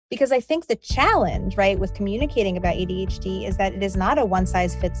Because I think the challenge, right, with communicating about ADHD is that it is not a one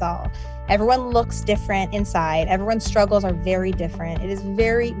size fits all. Everyone looks different inside. Everyone's struggles are very different. It is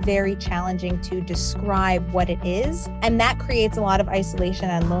very, very challenging to describe what it is. And that creates a lot of isolation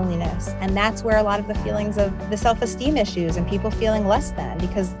and loneliness. And that's where a lot of the feelings of the self-esteem issues and people feeling less than,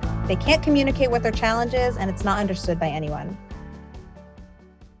 because they can't communicate what their challenge is and it's not understood by anyone.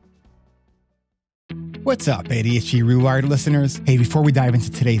 What's up, ADHD reWired listeners? Hey, before we dive into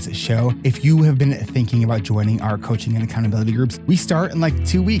today's show, if you have been thinking about joining our coaching and accountability groups, we start in like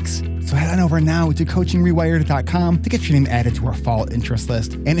 2 weeks. So head on over now to coachingrewired.com to get your name added to our fall interest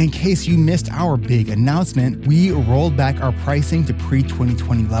list. And in case you missed our big announcement, we rolled back our pricing to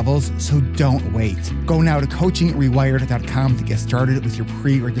pre-2020 levels, so don't wait. Go now to coachingrewired.com to get started with your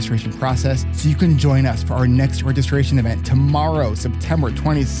pre-registration process so you can join us for our next registration event tomorrow, September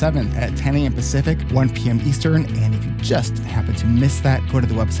 27th at 10 a.m. Pacific, 1 p.m. Eastern, and if you just happen to miss that, go to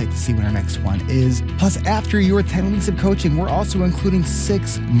the website to see when our next one is. Plus, after your 10 weeks of coaching, we're also including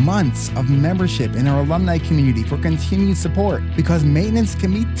 6 months of membership in our alumni community for continued support, because maintenance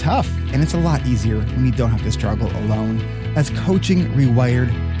can be tough, and it's a lot easier when you don't have to struggle alone. That's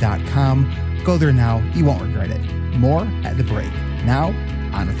coachingrewired.com. Go there now. You won't regret it. More at the break. Now,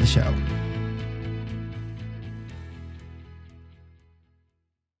 on with the show.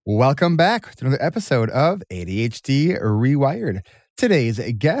 Welcome back to another episode of ADHD reWired. Today's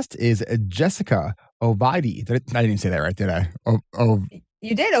guest is Jessica Ovadia. I didn't say that right, did I?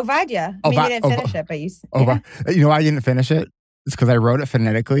 You did, Ovadia. I mean, you didn't finish it, but you... Yeah. You know why I didn't finish it? It's because I wrote it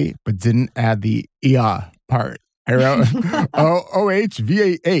phonetically, but didn't add the "ia" part. I wrote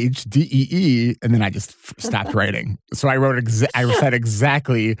Ohvahdee, and then I just stopped writing. So I wrote, I said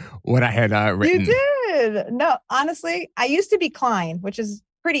exactly what I had written. You did. No, honestly, I used to be Klein, which is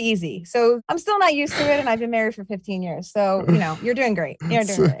pretty easy. So I'm still not used to it, and I've been married for 15 years. So, you're doing great. You're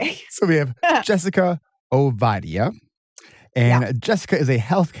doing great. So we have Jessica Ovadia. And Jessica is a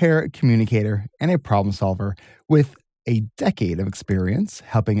healthcare communicator and a problem solver with a decade of experience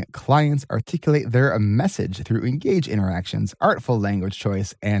helping clients articulate their message through engaged interactions, artful language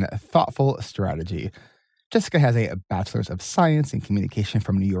choice, and thoughtful strategy. Jessica has a Bachelor's of Science in Communication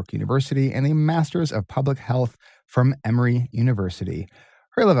from New York University and a Master's of Public Health from Emory University.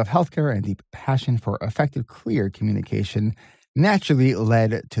 Her love of healthcare and deep passion for effective, clear communication naturally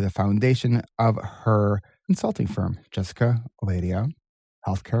led to the foundation of her consulting firm, Jessica Ovadia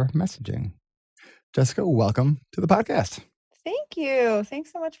Healthcare Messaging. Jessica, welcome to the podcast. Thank you.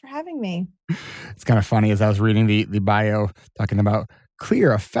 Thanks so much for having me. It's kind of funny as I was reading the bio talking about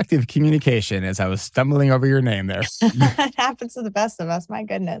clear, effective communication as I was stumbling over your name there. It happens to the best of us. My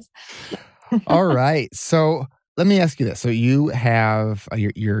goodness. All right. So let me ask you this. So you have,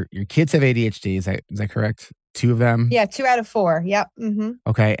 your kids have ADHD. Is that correct? 2 of them? Yeah, 2 out of 4. Yep. Mm-hmm.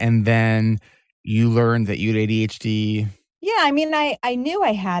 Okay. And then you learned that you had ADHD. Yeah. I mean, I knew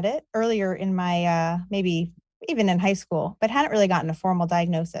I had it earlier in my, maybe even in high school, but hadn't really gotten a formal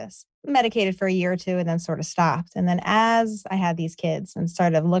diagnosis. Medicated for a year or 2 and then sort of stopped. And then as I had these kids and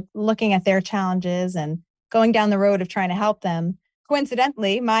started looking at their challenges and going down the road of trying to help them,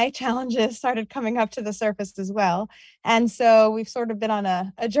 coincidentally, my challenges started coming up to the surface as well. And so we've sort of been on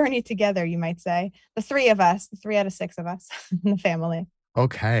a journey together, you might say. The 3 of us, the 3 out of 6 of us in the family.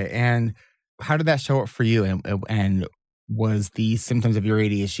 Okay. And how did that show up for you? And was the symptoms of your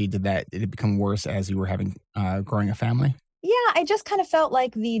ADHD, did it become worse as you were having growing a family? Yeah, I just kind of felt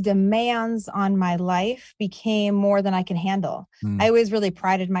like the demands on my life became more than I can handle. I always really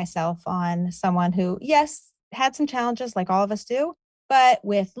prided myself on someone who, yes, had some challenges like all of us do, but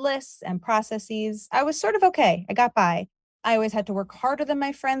with lists and processes, I was sort of okay. I got by. I always had to work harder than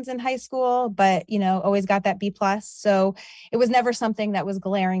my friends in high school, but, always got that B+. So it was never something that was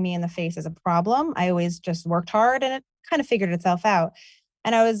glaring me in the face as a problem. I always just worked hard and it kind of figured itself out.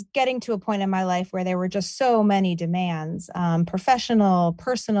 And I was getting to a point in my life where there were just so many demands, professional,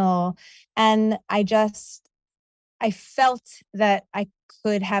 personal, and I felt that I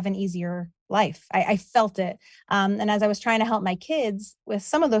could have an easier life. I felt it. And as I was trying to help my kids with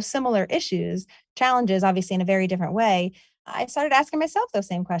some of those similar issues, challenges, obviously in a very different way, I started asking myself those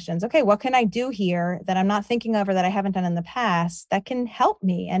same questions. Okay, what can I do here that I'm not thinking of or that I haven't done in the past that can help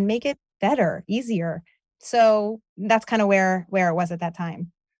me and make it better, easier? So that's kind of where it was at that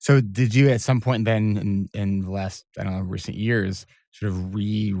time. So did you at some point then in the last, recent years, sort of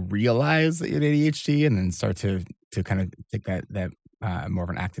realize that you had ADHD and then start to kind of take that more of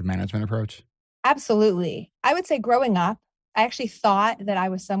an active management approach? Absolutely. I would say growing up, I actually thought that I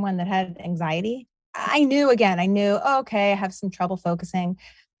was someone that had anxiety. I knew, okay, I have some trouble focusing.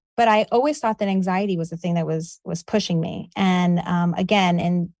 But I always thought that anxiety was the thing that was pushing me. And again,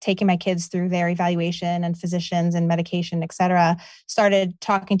 in taking my kids through their evaluation and physicians and medication, et cetera, started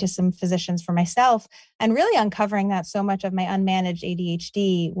talking to some physicians for myself and really uncovering that so much of my unmanaged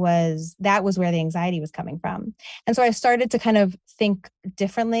ADHD was where the anxiety was coming from. And so I started to kind of think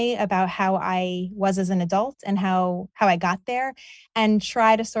differently about how I was as an adult and how I got there, and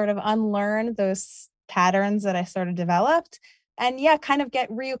try to sort of unlearn those patterns that I sort of developed, and yeah, kind of get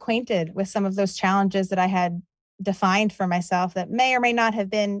reacquainted with some of those challenges that I had defined for myself that may or may not have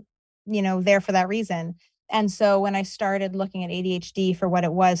been, there for that reason. And so when I started looking at ADHD for what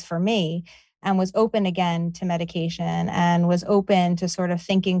it was for me, and was open again to medication and was open to sort of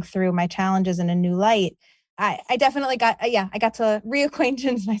thinking through my challenges in a new light, I definitely got, I got to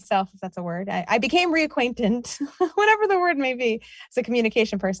reacquaintance myself, if that's a word. I became reacquainted, whatever the word may be, as a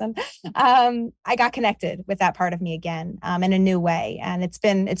communication person. I got connected with that part of me again, in a new way. And it's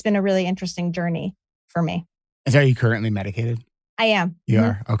been a really interesting journey for me. And so are you currently medicated? I am. You Mhm.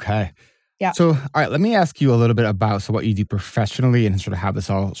 are? Okay. Yeah. So, all right, let me ask you a little bit about what you do professionally and sort of how this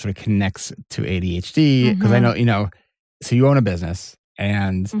all sort of connects to ADHD. Because I Mhm. know, so you own a business,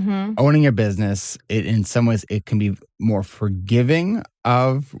 and Mhm. owning a business, in some ways, it can be more forgiving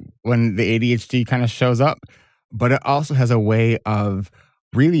of when the ADHD kind of shows up, but it also has a way of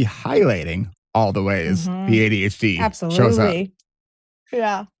really highlighting all the ways the Mhm. ADHD shows up. Absolutely.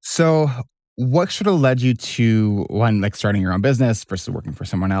 Yeah. So, what sort of led you to one, like starting your own business versus working for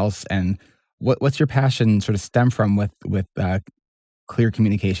someone else, and what's your passion sort of stem from with clear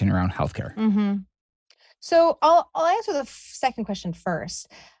communication around healthcare? Mhm. So I'll answer the second question first.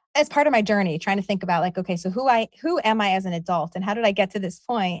 As part of my journey, trying to think about like, okay, so who am I as an adult, and how did I get to this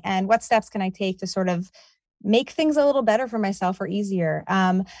point, and what steps can I take to sort of make things a little better for myself or easier?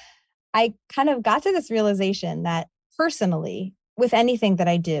 I kind of got to this realization that personally, with anything that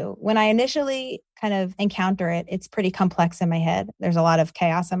I do, when I initially kind of encounter it, it's pretty complex in my head. There's a lot of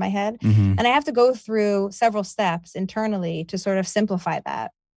chaos in my head. Hmm. And I have to go through several steps internally to sort of simplify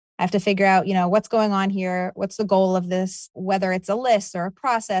that. I have to figure out, what's going on here? What's the goal of this? Whether it's a list or a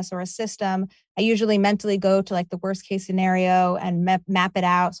process or a system, I usually mentally go to like the worst case scenario and map it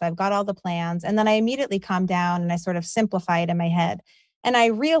out. So I've got all the plans. And then I immediately calm down and I sort of simplify it in my head. And I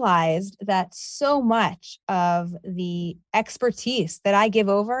realized that so much of the expertise that I give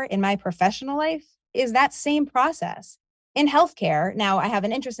over in my professional life is that same process in healthcare. Now, I have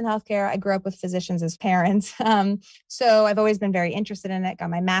an interest in healthcare. I grew up with physicians as parents. So I've always been very interested in it, got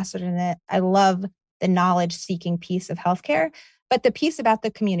my master's in it. I love the knowledge seeking piece of healthcare. But the piece about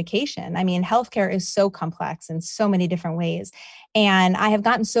the communication, I mean, healthcare is so complex in so many different ways. And I have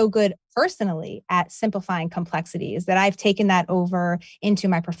gotten so good personally at simplifying complexities that I've taken that over into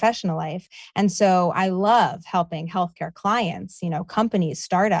my professional life. And so I love helping healthcare clients, companies,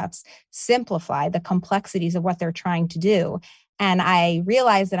 startups simplify the complexities of what they're trying to do. And I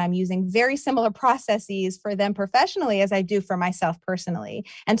realize that I'm using very similar processes for them professionally as I do for myself personally.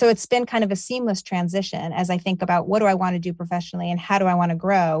 And so it's been kind of a seamless transition as I think about what do I want to do professionally and how do I want to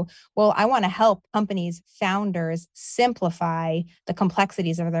grow? Well, I want to help companies, founders simplify the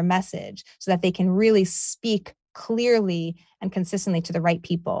complexities of their message so that they can really speak clearly and consistently to the right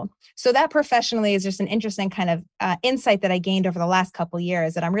people. So that professionally is just an interesting kind of insight that I gained over the last couple of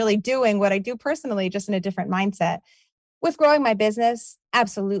years, that I'm really doing what I do personally, just in a different mindset. With growing my business,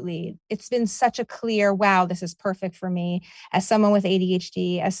 absolutely. It's been such a clear, wow, this is perfect for me as someone with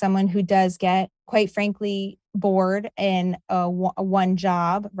ADHD, as someone who does get, quite frankly, bored in one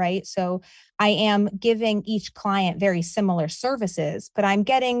job, right? So I am giving each client very similar services, but I'm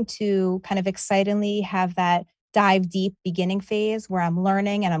getting to kind of excitedly have that dive deep beginning phase where I'm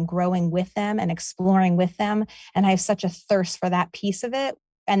learning and I'm growing with them and exploring with them. And I have such a thirst for that piece of it.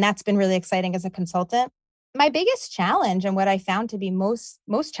 And that's been really exciting as a consultant. My biggest challenge, and what I found to be most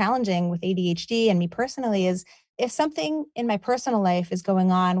challenging with ADHD and me personally, is if something in my personal life is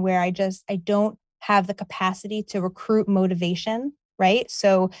going on where I don't have the capacity to recruit motivation, right?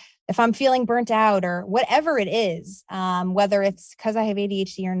 So if I'm feeling burnt out or whatever it is, whether it's because I have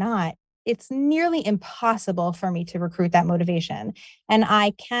ADHD or not, it's nearly impossible for me to recruit that motivation. And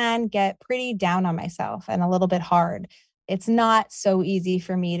I can get pretty down on myself and a little bit hard. It's not so easy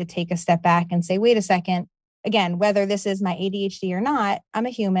for me to take a step back and say, wait a second, again, whether this is my ADHD or not, I'm a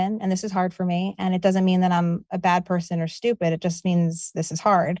human and this is hard for me. And it doesn't mean that I'm a bad person or stupid. It just means this is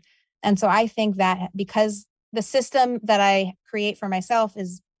hard. And so I think that because the system that I create for myself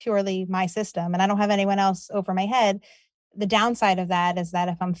is purely my system and I don't have anyone else over my head, the downside of that is that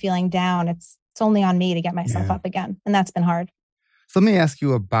if I'm feeling down, it's only on me to get myself Yeah. up again. And that's been hard. So let me ask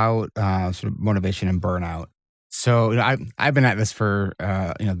you about sort of motivation and burnout. So I've been at this for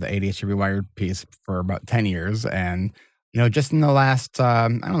the ADHD rewired piece for about 10 years, and just in the last I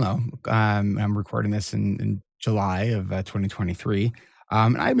don't know, I'm recording this in July of 2023.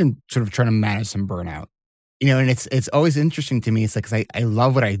 And I've been sort of trying to manage some burnout. And it's always interesting to me. It's like 'cause I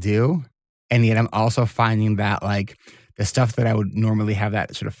love what I do, and yet I'm also finding that like the stuff that I would normally have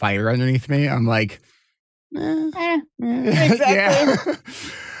that sort of fire underneath me, I'm like, eh, Exactly. yeah.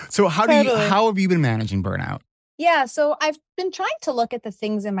 So Totally. how have you been managing burnout? Yeah, so I've been trying to look at the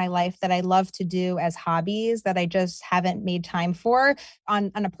things in my life that I love to do as hobbies that I just haven't made time for.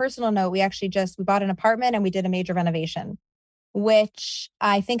 On a personal note, we bought an apartment and we did a major renovation, which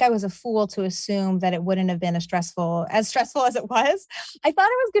I think I was a fool to assume that it wouldn't have been as stressful as it was. I thought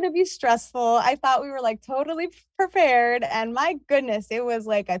it was going to be stressful. I thought we were like totally prepared, and my goodness, it was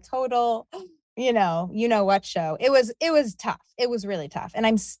like a total, what show. It was tough. It was really tough, and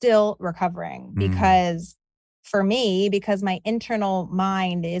I'm still recovering Mm, because my internal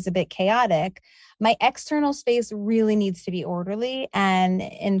mind is a bit chaotic. My external space really needs to be orderly, and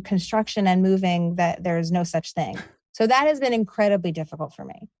in construction and moving, that there's no such thing. So that has been incredibly difficult for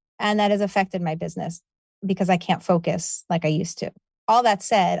me. And that has affected my business because I can't focus like I used to. All that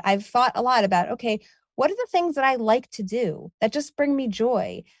said, I've thought a lot about, okay, what are the things that I like to do that just bring me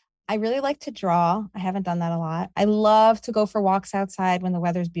joy? I really like to draw. I haven't done that a lot. I love to go for walks outside when the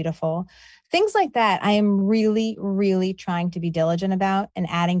weather's beautiful. Things like that, I am really, really trying to be diligent about and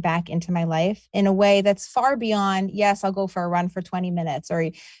adding back into my life in a way that's far beyond, yes, I'll go for a run for 20 minutes, or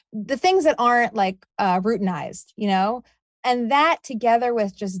the things that aren't like routinized. And that together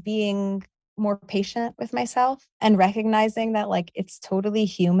with just being more patient with myself and recognizing that like it's totally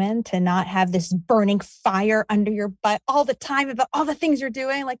human to not have this burning fire under your butt all the time about all the things you're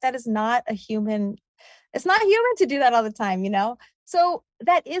doing. Like that is not a human it's not human to do that all the time. So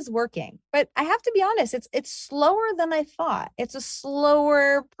that is working. But I have to be honest, it's slower than I thought. It's a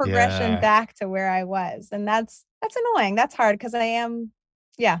slower progression yeah. back to where I was. And that's annoying. That's hard because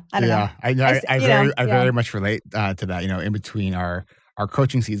yeah, I don't know. Yeah, I know. I Yeah. very much relate to that. In between our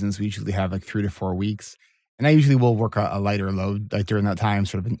coaching seasons, we usually have like 3 to 4 weeks, and I usually will work a lighter load like during that time,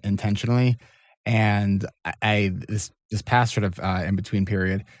 sort of intentionally. And I this past sort of in between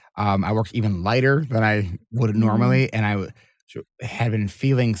period, I worked even lighter than I would Mhm. normally, and had been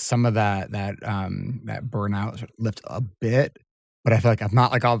feeling some of that burnout sort of lift a bit, but I feel like I'm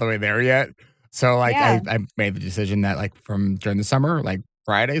not like all the way there yet. So like Yeah. I made the decision that like from during the summer, like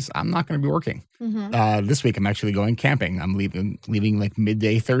Fridays, I'm not gonna be working. Mhm. This week, I'm actually going camping. I'm leaving, like,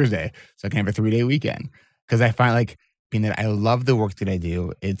 midday Thursday, so I can have a 3-day weekend. Because I find, like, being that I love the work that I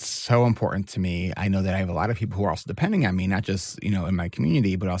do, it's so important to me. I know that I have a lot of people who are also depending on me, not just, in my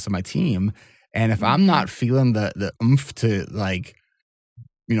community, but also my team, and if I'm Mhm. not feeling the oomph to, like,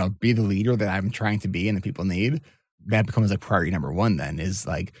 be the leader that I'm trying to be and that people need, that becomes like priority number one then is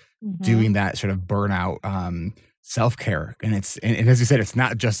like doing Mhm. that sort of burnout self-care. And as you said, it's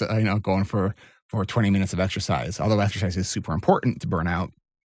not just going for 20 minutes of exercise, although exercise is super important to burn out.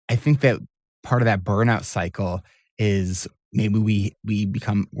 I think that part of that burnout cycle is maybe we're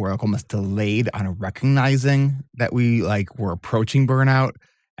like almost delayed on recognizing that we're approaching burnout.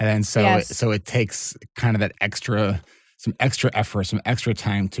 And then Yes. so it takes kind of some extra effort, some extra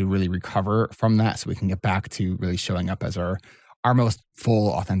time to really recover from that so we can get back to really showing up as our most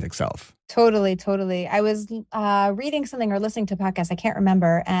full authentic self. Totally, totally. I was reading something or listening to a podcast, I can't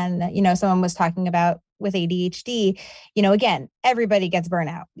remember. And, someone was talking about with ADHD, again, everybody gets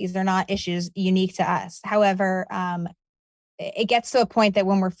burnout. These are not issues unique to us. However, it gets to a point that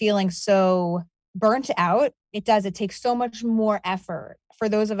when we're feeling so burnt out, it takes so much more effort for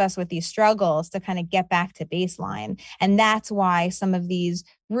those of us with these struggles to kind of get back to baseline. And that's why some of these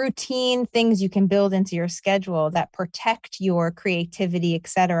routine things you can build into your schedule that protect your creativity, et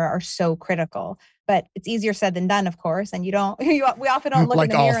cetera, are so critical. But it's easier said than done, of course. And we often don't look in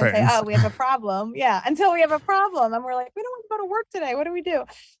Like the all mirror and say, things. oh, we have a problem. Yeah. Until we have a problem. And we're like, we don't want to go to work today. What do we do?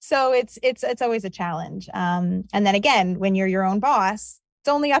 So it's always a challenge. And then again, when you're your own boss, it's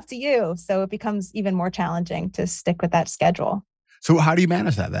only up to you. So it becomes even more challenging to stick with that schedule. So how do you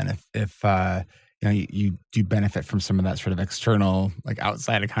manage that then? If you do benefit from some of that sort of external, like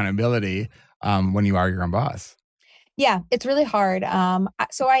outside accountability, when you are your own boss? Yeah, it's really hard.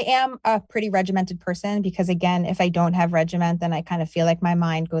 So I am a pretty regimented person because, again, if I don't have regiment, then I kind of feel like my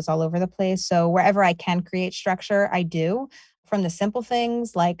mind goes all over the place. So wherever I can create structure, I do. From the simple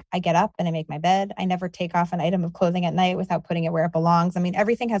things like I get up and I make my bed. I never take off an item of clothing at night without putting it where it belongs. I mean,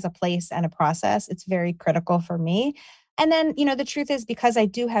 everything has a place and a process. It's very critical for me. And then, the truth is, because I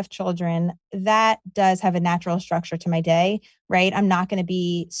do have children, that does have a natural structure to my day, right? I'm not going to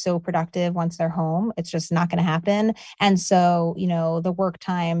be so productive once they're home. It's just not going to happen. And so, the work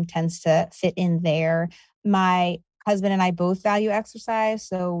time tends to fit in there. My husband and I both value exercise.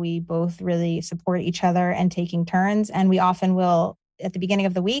 So we both really support each other and taking turns. And we often will, at the beginning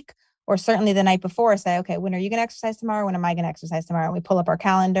of the week, or certainly the night before, say, okay, when are you going to exercise tomorrow? When am I going to exercise tomorrow? And we pull up our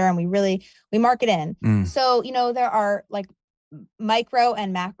calendar and we mark it in. So, there are like micro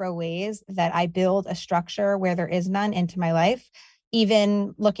and macro ways that I build a structure where there is none into my life.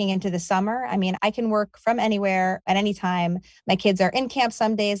 Even looking into the summer, I mean, I can work from anywhere at any time. My kids are in camp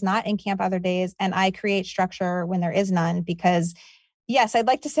some days, not in camp other days. And I create structure when there is none because yes, I'd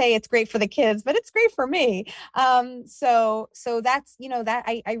like to say it's great for the kids, but it's great for me. So that's, that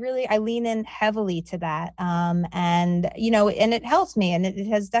I lean in heavily to that. And it helps me and it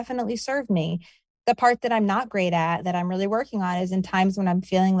has definitely served me. The part that I'm not great at, that I'm really working on, is in times when I'm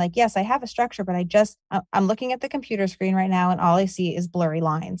feeling like, yes, I have a structure, but I'm looking at the computer screen right now and all I see is blurry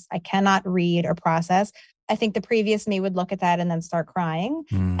lines. I cannot read or process. I think the previous me would look at that and then start crying.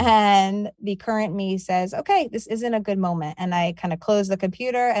 And the current me says, okay, this isn't a good moment. And I kind of close the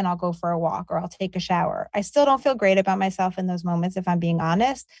computer and I'll go for a walk or I'll take a shower. I still don't feel great about myself in those moments, if I'm being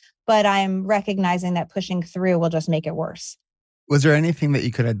honest, but I'm recognizing that pushing through will just make it worse. Was there anything that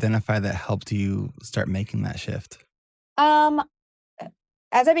you could identify that helped you start making that shift?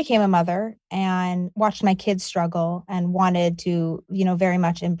 As I became a mother and watched my kids struggle and wanted to, very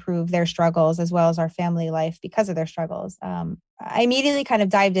much improve their struggles as well as our family life because of their struggles, I immediately kind of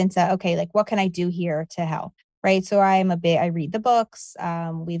dived into, okay, like what can I do here to help? Right. So I read the books.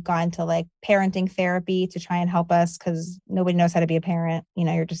 We've gone to like parenting therapy to try and help us because nobody knows how to be a parent.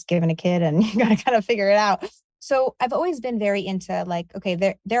 You're just given a kid and you got to kind of figure it out. So I've always been very into like,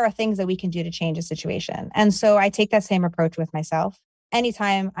 okay, there are things that we can do to change a situation. And so I take that same approach with myself.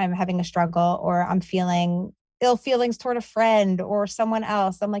 Anytime I'm having a struggle or I'm feeling ill feelings toward a friend or someone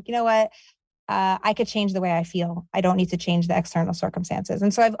else, I'm like, you know what? I could change the way I feel. I don't need to change the external circumstances.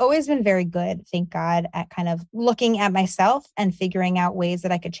 And so I've always been very good, thank God, at kind of looking at myself and figuring out ways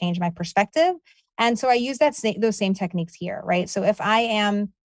that I could change my perspective. And so I use those same techniques here, right? So if I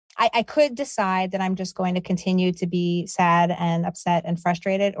could decide that I'm just going to continue to be sad and upset and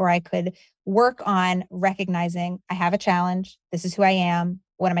frustrated, or I could work on recognizing I have a challenge. This is who I am.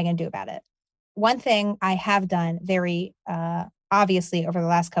 What am I going to do about it? One thing I have done very obviously over the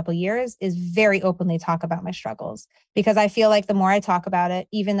last couple of years is very openly talk about my struggles, because I feel like the more I talk about it,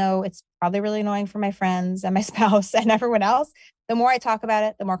 even though it's probably really annoying for my friends and my spouse and everyone else, the more I talk about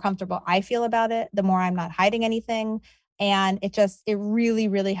it, the more comfortable I feel about it, the more I'm not hiding anything. And it really,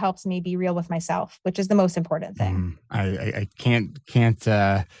 really helps me be real with myself, which is the most important thing. I can't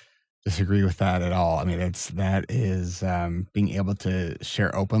disagree with that at all. I mean, that is being able to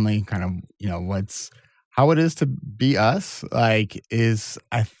share openly kind of, how it is to be us, is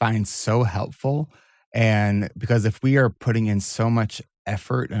I find so helpful. And because if we are putting in so much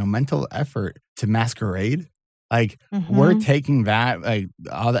effort and mental effort to masquerade, we're taking that,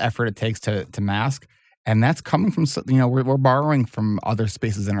 all the effort it takes to mask. And that's coming from, we're borrowing from other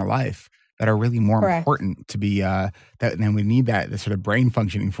spaces in our life that are really more Correct. important to be, then we need that sort of brain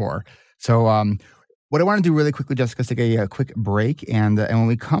functioning for. So what I want to do really quickly, Jessica, is take a quick break. And when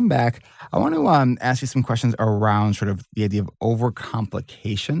we come back, I want to ask you some questions around sort of the idea of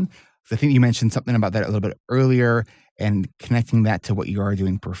overcomplication. So I think you mentioned something about that a little bit earlier and connecting that to what you are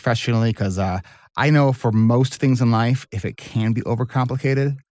doing professionally. Because I know for most things in life, if it can be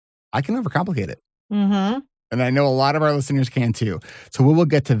overcomplicated, I can overcomplicate it. Mm-hmm. And I know a lot of our listeners can too. So we will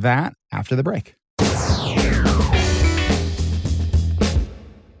get to that after the break.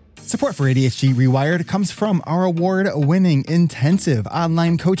 Support for ADHD Rewired comes from our award-winning intensive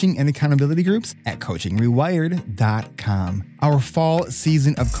online coaching and accountability groups at coachingrewired.com. Our fall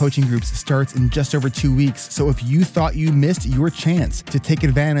season of coaching groups starts in just over 2 weeks. So if you thought you missed your chance to take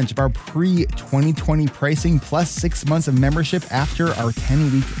advantage of our pre-2020 pricing plus 6 months of membership after our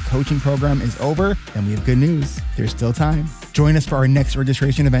 10-week coaching program is over, then we have good news. There's still time. Join us for our next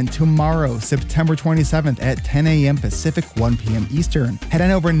registration event tomorrow, September 27th at 10 a.m. Pacific, 1 p.m. Eastern. Head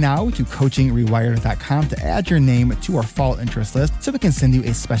on over now to coachingrewired.com to add your name to our fall interest list so we can send you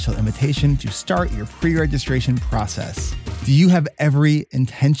a special invitation to start your pre-registration process. Do you have every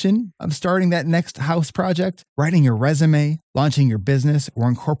intention of starting that next house project, writing your resume, launching your business, or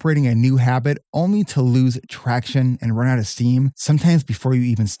incorporating a new habit only to lose traction and run out of steam, sometimes before you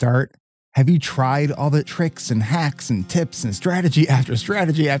even start? Have you tried all the tricks and hacks and tips and strategy after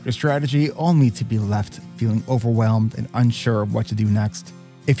strategy after strategy only to be left feeling overwhelmed and unsure of what to do next?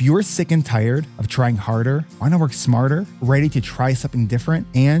 If you're sick and tired of trying harder, want to work smarter, ready to try something different,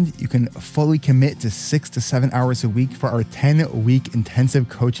 and you can fully commit to 6 to 7 hours a week for our 10-week intensive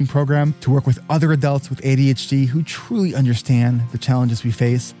coaching program to work with other adults with ADHD who truly understand the challenges we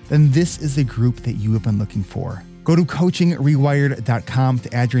face, then this is the group that you have been looking for. Go to coachingrewired.com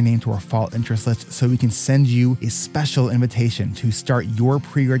to add your name to our fall interest list so we can send you a special invitation to start your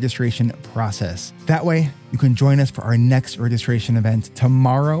pre-registration process. That way, you can join us for our next registration event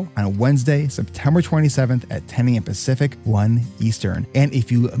tomorrow on Wednesday, September 27th at 10 a.m. Pacific, 1 Eastern. And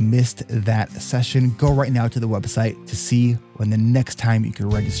if you missed that session, go right now to the website to see when the next time you can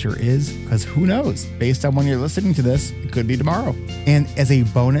register is, because who knows, based on when you're listening to this, it could be tomorrow. And as a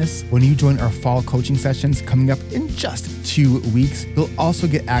bonus, when you join our fall coaching sessions coming up in just 2 weeks, you'll also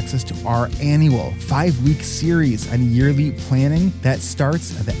get access to our annual 5-week series on yearly planning that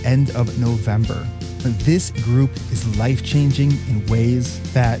starts at the end of November. This group is life-changing in ways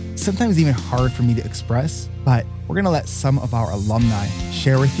that sometimes even hard for me to express, but we're going to let some of our alumni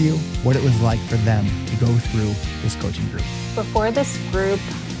share with you what it was like for them to go through this coaching group. Before this group,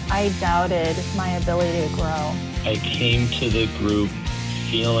 I doubted my ability to grow. I came to the group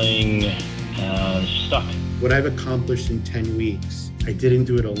feeling stuck. What I've accomplished in 10 weeks, I didn't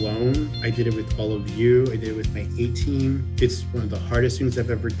do it alone. I did it with all of you. I did it with my A team. It's one of the hardest things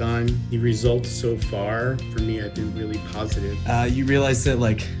I've ever done. The results so far for me have been really positive. You realize that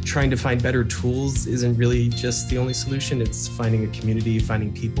trying to find better tools isn't really just the only solution. It's finding a community,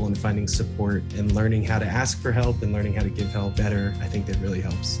 finding people, and finding support, and learning how to ask for help and learning how to give help better. I think that really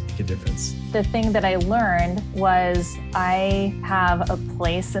helps make a difference. The thing that I learned was I have a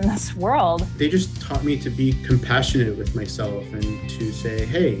place in this world. They just taught me to be compassionate with myself and to say,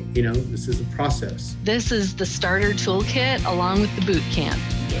 hey, this is a process. This is the starter toolkit along with the boot camp.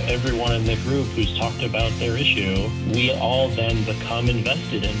 Everyone in the group who's talked about their issue, we all then become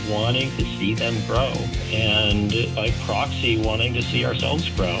invested in wanting to see them grow, and by proxy, wanting to see ourselves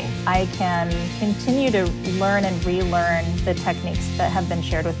grow. I can continue to learn and relearn the techniques that have been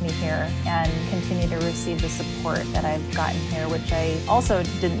shared with me here and continue to receive the support that I've gotten here, which I also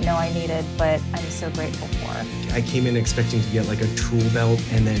didn't know I needed, but I'm so grateful for. I came in expecting to get a tool belt,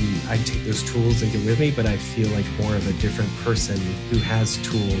 and then I take those tools and get with me, but I feel like more of a different person who has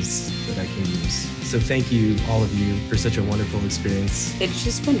tools that I can use. So thank you, all of you, for such a wonderful experience. It's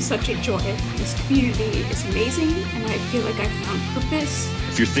just been such a joy. This community is amazing, and I feel like I've found purpose.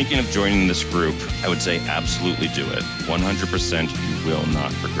 If you're thinking of joining this group, I would say absolutely do it. 100%, you will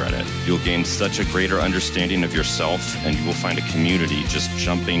not regret it. You'll gain such a greater understanding of yourself, and you will find a community just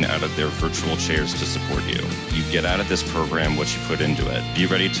jumping out of their virtual chairs to support you. You get out of this program what you put into it. Be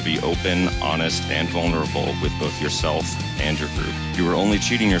ready to be open, honest, and vulnerable with both yourself and your group. You are only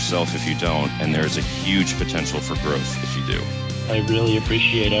cheating yourself if you don't, and there is a huge potential for growth if you do. I really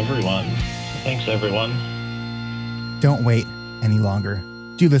appreciate everyone. Thanks, everyone. Don't wait any longer.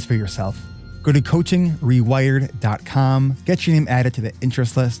 Do this for yourself. Go to coachingrewired.com, get your name added to the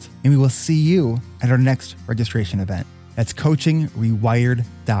interest list, and we will see you at our next registration event. That's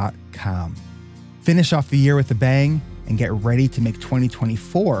coachingrewired.com. Finish off the year with a bang and get ready to make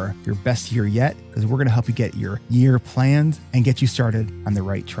 2024 your best year yet, because we're going to help you get your year planned and get you started on the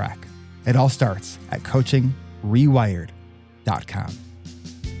right track. It all starts at coachingrewired.com.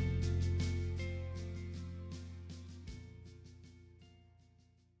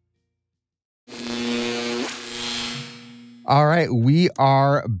 All right, we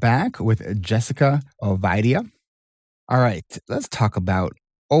are back with Jessica Ovadia. All right, let's talk about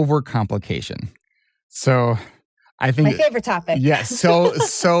overcomplication. So I think my favorite topic. Yes,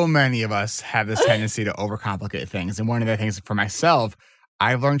 so many of us have this tendency to overcomplicate things. And one of the things for myself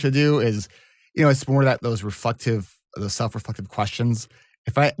I've learned to do is, it's more that those self-reflective questions.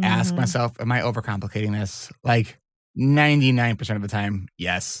 If I ask myself, am I overcomplicating this? 99% of the time,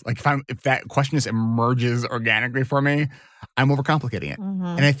 yes. If that question just emerges organically for me, I'm overcomplicating it.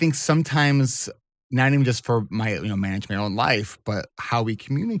 And I think sometimes, not even just for my manage my own life, but how we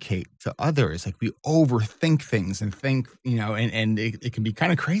communicate to others. We overthink things and think, and it can be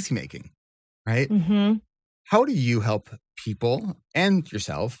kind of crazy making, right? How do you help people and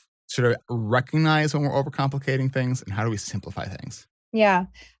yourself sort of recognize when we're overcomplicating things, and how do we simplify things? Yeah,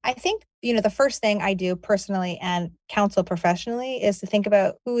 I think, the first thing I do personally and counsel professionally is to think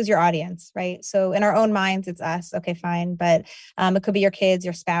about who is your audience, right? So in our own minds, it's us. Okay, fine. But it could be your kids,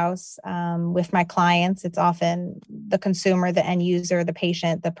 your spouse. With my clients, it's often the consumer, the end user, the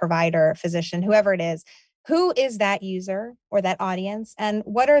patient, the provider, physician, whoever it is. who is that user or that audience, and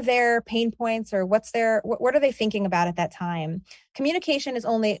what are their pain points, or what are they thinking about at that time? Communication is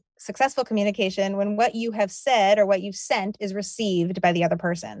only successful communication when what you have said or what you've sent is received by the other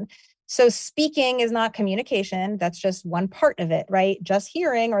person. So speaking is not communication. That's just one part of it, right? Just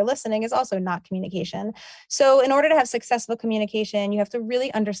hearing or listening is also not communication. So in order to have successful communication, you have to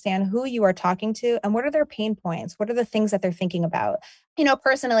really understand who you are talking to and what are their pain points? What are the things that they're thinking about?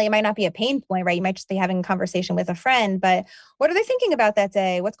 Personally, it might not be a pain point, right? You might just be having a conversation with a friend, but what are they thinking about that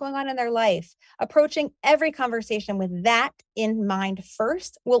day? What's going on in their life? Approaching every conversation with that in mind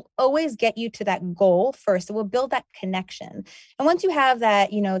first will always get you to that goal first. It will build that connection. And once you have that,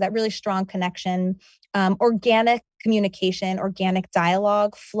 that really strong connection, organic communication, organic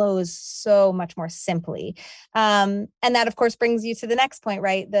dialogue flows so much more simply. And that, of course, brings you to the next point,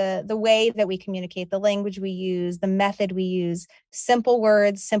 right? The way that we communicate, the language we use, the method we use, simple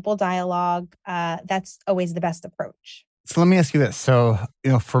words, simple dialogue. That's always the best approach. So let me ask you this. So,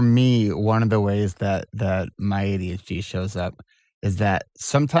 for me, one of the ways that my ADHD shows up is that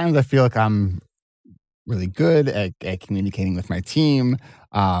sometimes I feel like I'm really good at communicating with my team,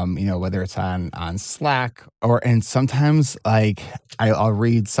 whether it's on Slack and sometimes I'll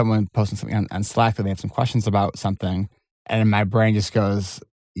read someone posting something on Slack that they have some questions about something, and my brain just goes,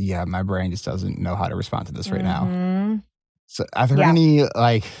 yeah, my brain just doesn't know how to respond to this right now. So are there any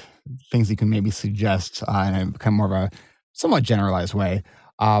things you can maybe suggest in a kind of more of a somewhat generalized way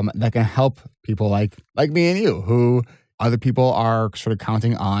that can help people like me and you, who other people are sort of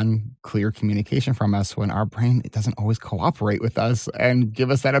counting on clear communication from us when our brain doesn't always cooperate with us and give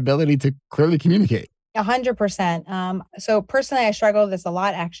us that ability to clearly communicate? 100%. So personally, I struggle with this a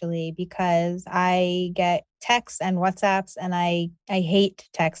lot, actually, because I get texts and WhatsApps and I hate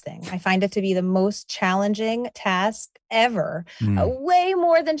texting. I find it to be the most challenging task ever, way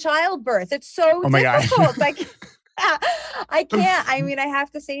more than childbirth. It's so difficult. I can't. I mean, I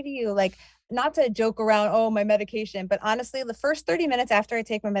have to say to you, not to joke around, my medication, but honestly, the first 30 minutes after I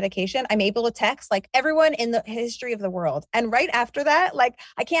take my medication, I'm able to text everyone in the history of the world. And right after that,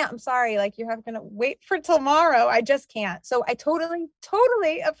 I can't, I'm sorry, you're having to wait for tomorrow. I just can't. So I totally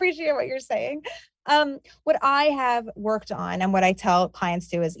appreciate what you're saying. What I have worked on and what I tell clients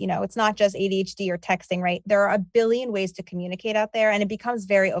to is, it's not just ADHD or texting, right? There are a billion ways to communicate out there, and it becomes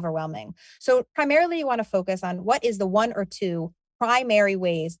very overwhelming. So primarily you want to focus on what is the one or two primary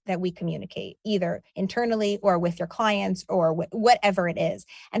ways that we communicate, either internally or with your clients or whatever it is,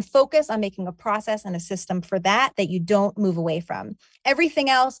 and focus on making a process and a system for that you don't move away from.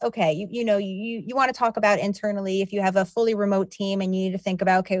 Everything else, okay, you want to talk about internally. If you have a fully remote team and you need to think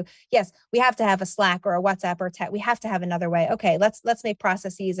about, okay, yes, we have to have a Slack or a WhatsApp or a text. We have to have another way. Okay, let's make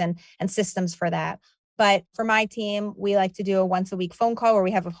processes and systems for that. But for my team, we like to do a once a week phone call where we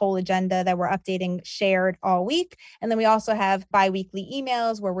have a whole agenda that we're updating shared all week. And then we also have bi-weekly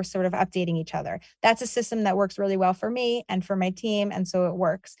emails where we're sort of updating each other. That's a system that works really well for me and for my team. And so it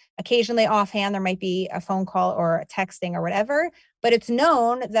works. Occasionally offhand, there might be a phone call or a texting or whatever, but it's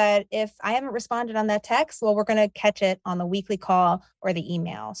known that if I haven't responded on that text, well, we're going to catch it on the weekly call or the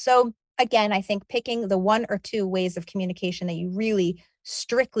email. So again, I think picking the one or two ways of communication that you really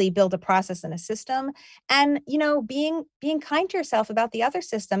strictly build a process and a system, and being kind to yourself about the other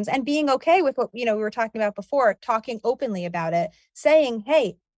systems, and being okay with what we were talking about before, talking openly about it, saying,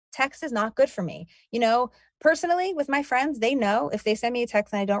 hey, text is not good for me. Personally, with my friends, they know if they send me a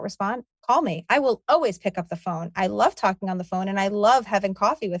text and I don't respond, call me. I will always pick up the phone. I love talking on the phone, and I love having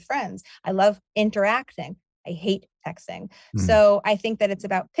coffee with friends. I love interacting. I hate texting. So I think that it's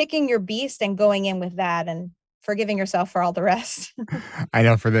about picking your beast and going in with that and forgiving yourself for all the rest. I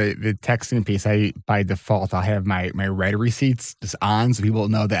know for the texting piece, by default, I'll have my read receipts just on so people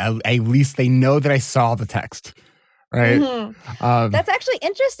know that at least they know that I saw the text. Right. That's actually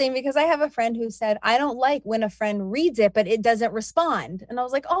interesting because I have a friend who said, I don't like when a friend reads it, but it doesn't respond. And I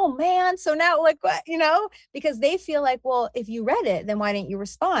was like, oh man. So now what, because they feel like, well, if you read it, then why didn't you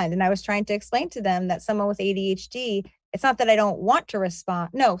respond? And I was trying to explain to them that someone with ADHD, it's not that I don't want to respond.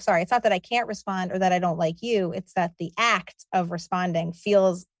 No, sorry. It's not that I can't respond or that I don't like you. It's that the act of responding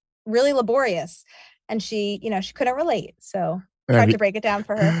feels really laborious. And she couldn't relate. So tried to break it down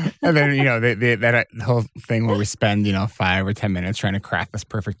for her. And then, that whole thing where we spend, 5 or 10 minutes trying to craft this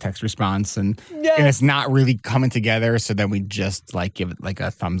perfect text response and it's not really coming together. So then we just give it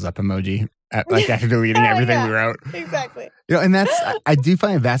a thumbs up emoji after deleting everything we wrote. Exactly. And that's, I do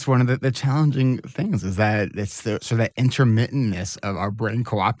find that's one of the challenging things is that it's that intermittentness of our brain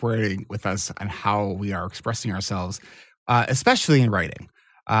cooperating with us on how we are expressing ourselves, especially in writing.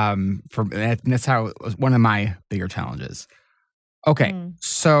 That's how one of my bigger challenges. Okay,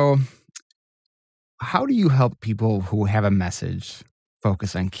 so how do you help people who have a message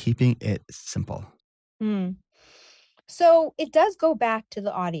focus on keeping it simple? Hmm. So it does go back to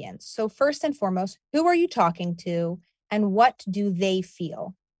the audience. So first and foremost, who are you talking to and what do they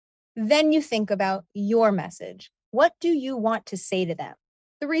feel? Then you think about your message. What do you want to say to them?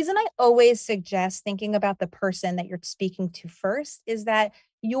 The reason I always suggest thinking about the person that you're speaking to first is that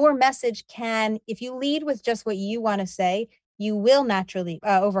your message can, if you lead with just what you want to say, you will naturally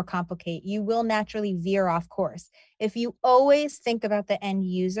overcomplicate. You will naturally veer off course. If you always think about the end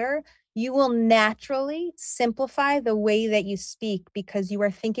user, you will naturally simplify the way that you speak because you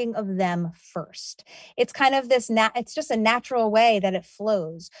are thinking of them first. It's kind of it's just a natural way that it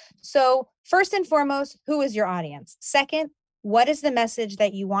flows. So, first and foremost, who is your audience? Second, what is the message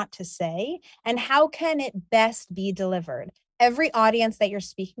that you want to say and how can it best be delivered? Every audience that you're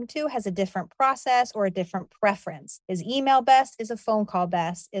speaking to has a different process or a different preference. Is email best? Is a phone call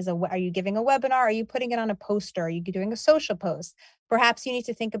best? Are you giving a webinar? Are you putting it on a poster? Are you doing a social post? Perhaps you need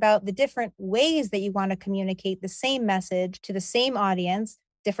to think about the different ways that you want to communicate the same message to the same audience,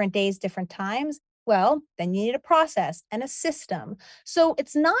 different days, different times. Well, then you need a process and a system. So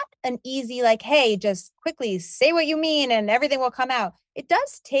it's not an easy, like, hey, just quickly say what you mean and everything will come out. It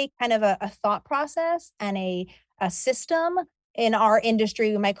does take kind of a thought process and a system. In our industry,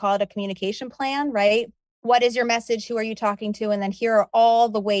 we might call it a communication plan, right? What is your message? Who are you talking to? And then here are all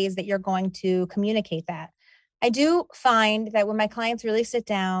the ways that you're going to communicate that. I do find that when my clients really sit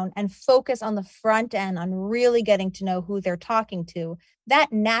down and focus on the front end, on really getting to know who they're talking to,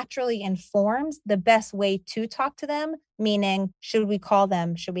 that naturally informs the best way to talk to them, meaning, should we call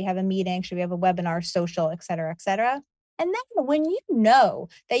them? Should we have a meeting? Should we have a webinar, social, et cetera, et cetera? And then when you know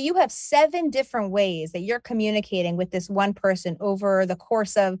that you have 7 different ways that you're communicating with this one person over the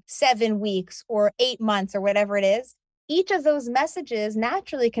course of 7 weeks or 8 months or whatever it is, each of those messages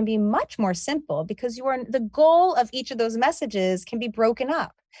naturally can be much more simple because the goal of each of those messages can be broken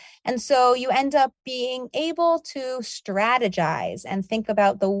up. And so you end up being able to strategize and think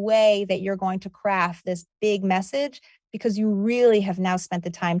about the way that you're going to craft this big message because you really have now spent the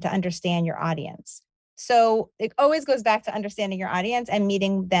time to understand your audience. So it always goes back to understanding your audience and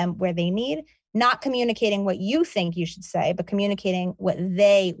meeting them where they need, not communicating what you think you should say, but communicating what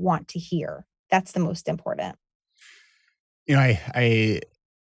they want to hear. That's the most important. You know, I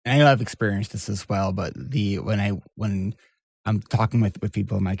know I've experienced this as well, but when I'm talking with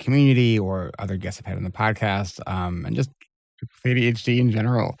people in my community or other guests I've had on the podcast, and just with ADHD in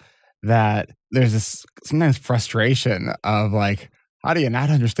general, that there's this sometimes frustration of like, how do you not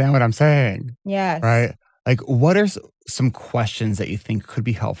understand what I'm saying? Yes. Right? Like, what are some questions that you think could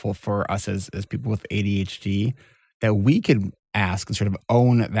be helpful for us as people with ADHD that we could ask and sort of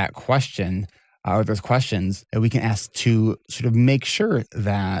own that question or those questions that we can ask to sort of make sure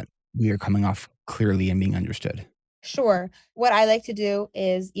that we are coming off clearly and being understood? Sure. What I like to do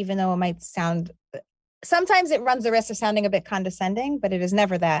is, even though it might sound, sometimes it runs the risk of sounding a bit condescending, but it is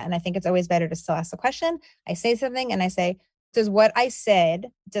never that. And I think it's always better to still ask the question. I say something and I say, does what I said,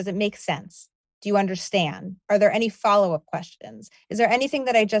 does it make sense? Do you understand? Are there any follow-up questions? Is there anything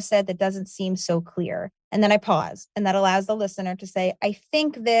that I just said that doesn't seem so clear? And then I pause, and that allows the listener to say, I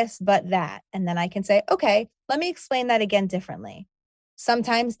think this, but that. And then I can say, okay, let me explain that again differently.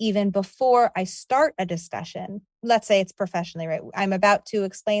 Sometimes even before I start a discussion, let's say it's professionally, right? I'm about to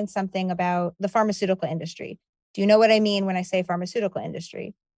explain something about the pharmaceutical industry. Do you know what I mean when I say pharmaceutical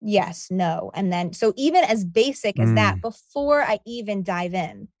industry? Yes, no. And then, so even as basic as that, before I even dive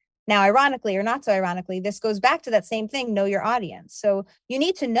in. Now, ironically or not so ironically, this goes back to that same thing, know your audience. So you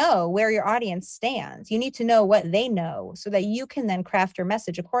need to know where your audience stands. You need to know what they know so that you can then craft your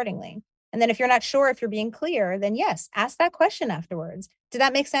message accordingly. And then if you're not sure if you're being clear, then yes, ask that question afterwards. Did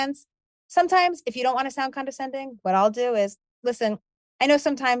that make sense? Sometimes if you don't want to sound condescending, what I'll do is, listen, I know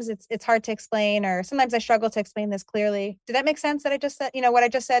sometimes it's hard to explain, or sometimes I struggle to explain this clearly. Did that make sense that I just said, what I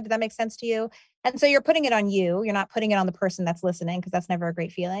just said, did that make sense to you? And so you're putting it on you. You're not putting it on the person that's listening because that's never a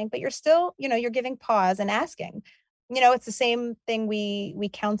great feeling, but you're still, you're giving pause and asking. It's the same thing we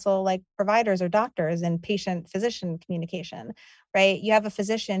counsel like providers or doctors in patient-physician communication, right? You have a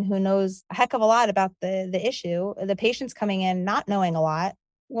physician who knows a heck of a lot about the issue. The patient's coming in not knowing a lot.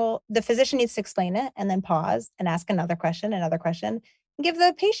 Well, the physician needs to explain it and then pause and ask another question, and give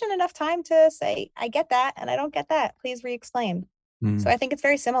the patient enough time to say, I get that and I don't get that. Please re-explain. So I think it's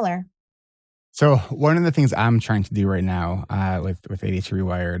very similar. So one of the things I'm trying to do right now with ADHD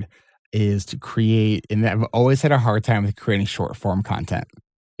reWired is to create, and I've always had a hard time with creating short form content.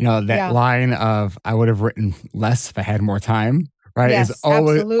 Line of, I would have written less if I had more time, right? Yes, is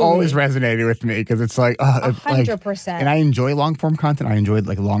always resonated with me because it's like, 100%. And I enjoy long form content. I enjoy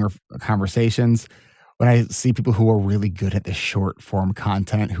like longer conversations. when I see people who are really good at the short form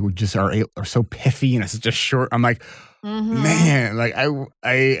content, who just are so pithy and it's just short, I'm like, man, like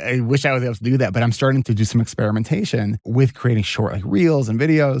I wish I was able to do that. But I'm starting to do some experimentation with creating short like reels and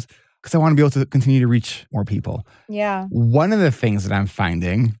videos because I want to be able to continue to reach more people. Yeah. One of the things that I'm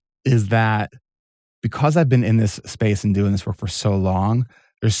finding is that because I've been in this space and doing this work for so long,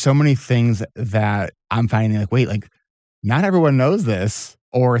 there's so many things that I'm finding like, wait, like not everyone knows this.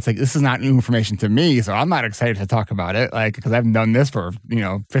 Or it's like, this is not new information to me, so I'm not excited to talk about it, like, because I've done this for,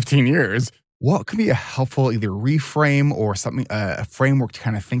 15 years. What could be a helpful either reframe or something, a framework to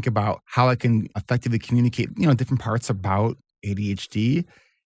kind of think about how I can effectively communicate, different parts about ADHD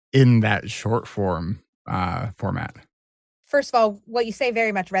in that short form format? First of all, what you say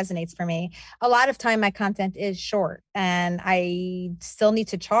very much resonates for me. A lot of time my content is short and I still need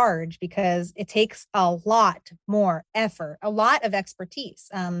to charge because it takes a lot more effort, a lot of expertise.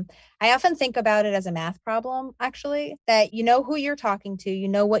 I often think about it as a math problem, actually, that you know who you're talking to, you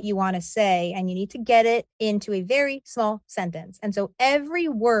know what you want to say, and you need to get it into a very small sentence. And so every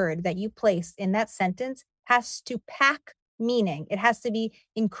word that you place in that sentence has to pack meaning. It has to be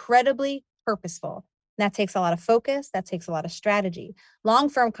incredibly purposeful. That takes a lot of focus. That takes a lot of strategy. Long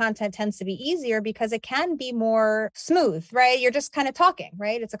form content tends to be easier because it can be more smooth, right? You're just kind of talking,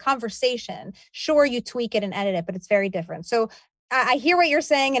 right? It's a conversation. Sure, you tweak it and edit it, but it's very different. So I hear what you're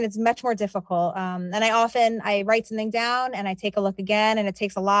saying, and it's much more difficult. And I write something down and I take a look again, and it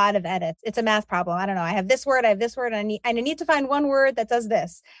takes a lot of edits. It's a math problem. I don't know. I have this word, and I need to find one word that does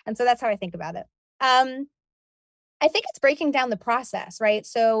this. And so that's how I think about it. I think it's breaking down the process, right?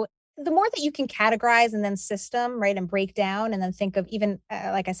 So the more that you can categorize and then system, right, and break down and then think of even,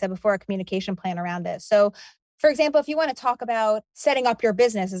 like I said before, a communication plan around it. So, for example, if you want to talk about setting up your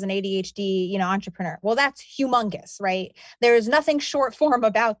business as an ADHD, entrepreneur, well, that's humongous, right? There is nothing short form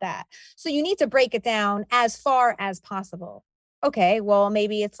about that. So you need to break it down as far as possible. Okay, well,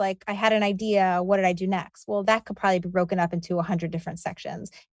 maybe it's like, I had an idea. What did I do next? Well, that could probably be broken up into 100 different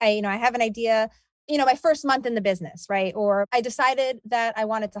sections. I have an idea, my first month in the business, right? Or I decided that I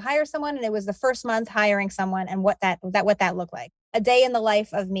wanted to hire someone, and it was the first month hiring someone and what that looked like. A day in the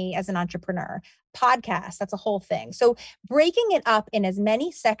life of me as an entrepreneur. Podcast, that's a whole thing. So breaking it up in as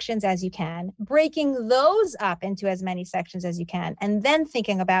many sections as you can, breaking those up into as many sections as you can, and then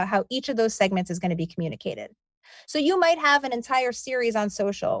thinking about how each of those segments is going to be communicated. So you might have an entire series on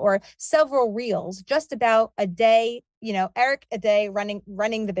social or several reels just about a day, Eric, a day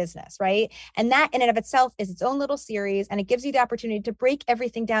running the business, right? And that in and of itself is its own little series, and it gives you the opportunity to break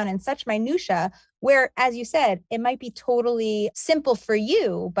everything down in such minutia where, as you said, it might be totally simple for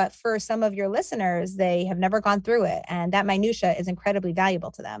you, but for some of your listeners, they have never gone through it. And that minutia is incredibly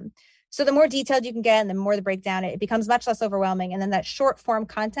valuable to them. So the more detailed you can get and the more the breakdown, it becomes much less overwhelming. And then that short form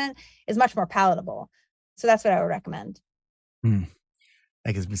content is much more palatable. So that's what I would recommend.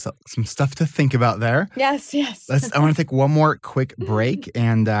 That gives me some stuff to think about there. Yes. I want to take one more quick break.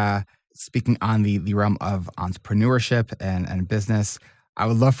 And speaking on the realm of entrepreneurship and business, I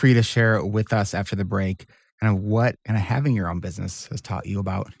would love for you to share with us after the break kind of what kind of having your own business has taught you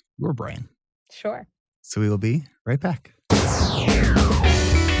about your brain. Sure. So we will be right back.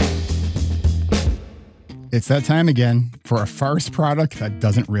 It's that time again for a farce product that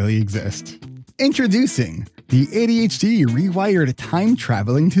doesn't really exist. Introducing the ADHD reWired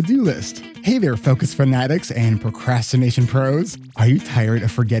time-traveling to-do list. Hey there, focus fanatics and procrastination pros. Are you tired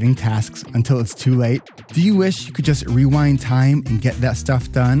of forgetting tasks until it's too late? Do you wish you could just rewind time and get that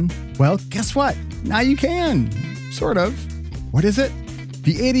stuff done? Well, guess what? Now you can. Sort of. What is it?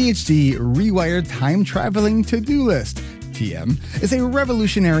 The ADHD reWired time-traveling to-do list, TM, is a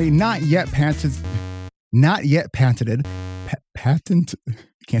revolutionary, not yet patented,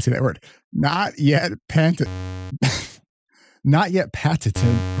 can't say that word. Not yet patented. Oh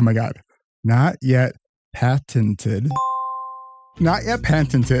my God. Not yet patented.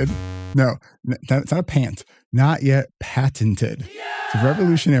 No, that's not a pant. Not yet patented. It's a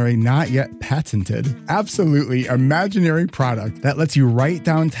revolutionary, not yet patented, absolutely imaginary product that lets you write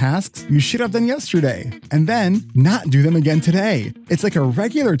down tasks you should have done yesterday and then not do them again today. It's like a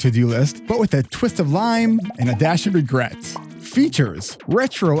regular to-do list, but with a twist of lime and a dash of regret. Features: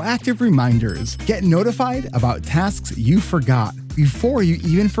 retroactive reminders. Get notified about tasks you forgot before you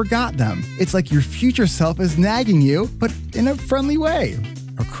even forgot them. It's like your future self is nagging you, but in a friendly way.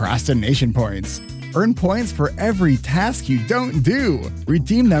 Procrastination points. Earn points for every task you don't do.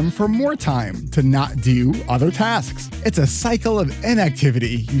 Redeem them for more time to not do other tasks. It's a cycle of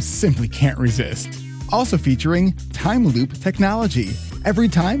inactivity you simply can't resist. Also featuring time loop technology. Every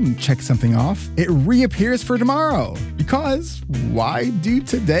time you check something off, it reappears for tomorrow. Because why do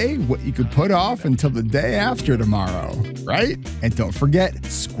today what you could put off until the day after tomorrow, right? And don't forget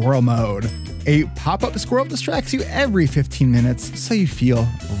Squirrel Mode. A pop-up squirrel distracts you every 15 minutes so you feel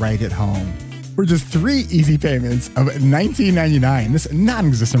right at home. For just 3 easy payments of $19.99, this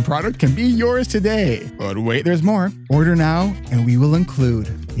non-existent product can be yours today. But wait, there's more. Order now, and we will include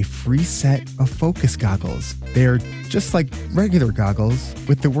a free set of focus goggles. They're just like regular goggles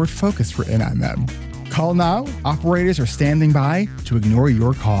with the word focus written on them. Call now. Operators are standing by to ignore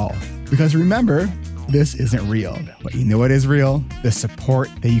your call. Because remember, this isn't real. But you know what is real? The support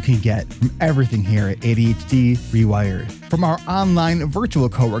that you can get from everything here at ADHD reWired. From our online virtual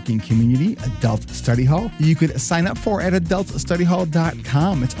co-working community, Adult Study Hall, you could sign up for at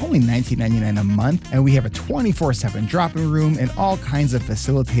adultstudyhall.com. It's only $19.99 a month, and we have a 24/7 drop-in room and all kinds of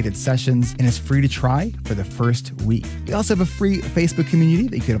facilitated sessions, and it's free to try for the first week. We also have a free Facebook community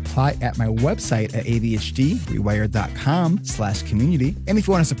that you could apply at my website at adhdrewired.com/community. And if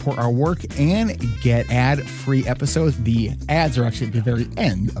you want to support our work and get ad-free episodes, the ads are actually at the very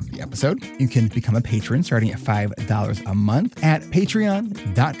end of the episode. You can become a patron starting at $5 a month at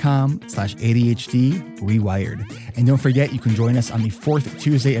patreon.com/ADHD rewired. And don't forget, you can join us on the 4th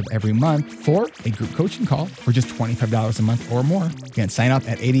Tuesday of every month for a group coaching call for just $25 a month or more. Again, sign up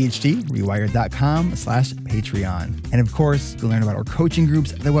at ADHDrewired.com/Patreon. And of course, you'll learn about our coaching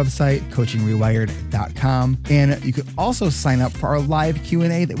groups at the website, coachingrewired.com. And you can also sign up for our live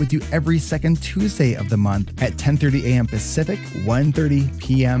Q&A that we do every second Tuesday of the month at 10:30 a.m. Pacific, 1:30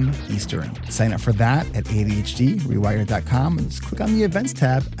 p.m. Eastern. Sign up for that at ADHDrewired.com and just click on the events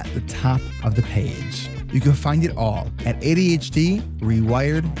tab at the top of the page. You can find it all at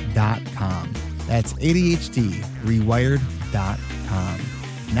ADHDrewired.com. That's ADHDrewired.com.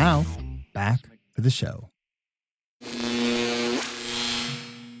 Now, back to the show.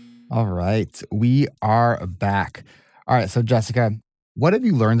 All right, we are back. All right, so Jessica, what have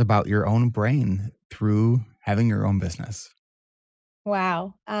you learned about your own brain through having your own business?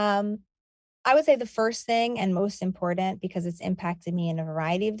 Wow. I would say the first thing and most important, because it's impacted me in a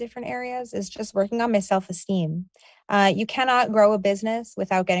variety of different areas, is just working on my self-esteem. You cannot grow a business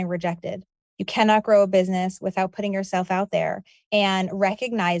without getting rejected. You cannot grow a business without putting yourself out there and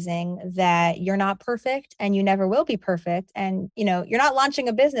recognizing that you're not perfect and you never will be perfect. And, you're not launching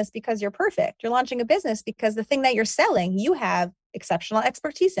a business because you're perfect. You're launching a business because the thing that you're selling, you have exceptional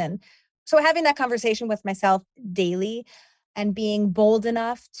expertise in. So having that conversation with myself daily and being bold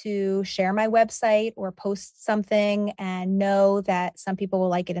enough to share my website or post something and know that some people will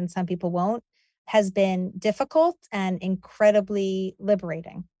like it and some people won't has been difficult and incredibly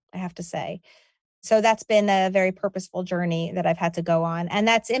liberating, I have to say. So that's been a very purposeful journey that I've had to go on. And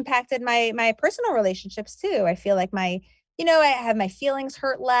that's impacted my personal relationships too. I feel like I have my feelings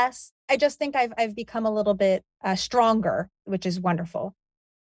hurt less. I just think I've become a little bit stronger, which is wonderful.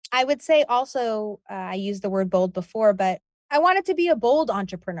 I would say also, I used the word bold before, but I wanted to be a bold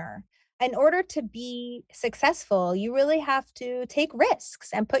entrepreneur. In order to be successful, you really have to take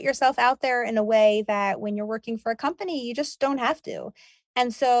risks and put yourself out there in a way that when you're working for a company, you just don't have to.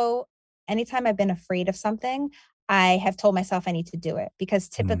 And so anytime I've been afraid of something, I have told myself I need to do it, because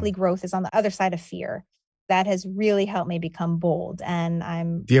typically growth is on the other side of fear. That has really helped me become bold. And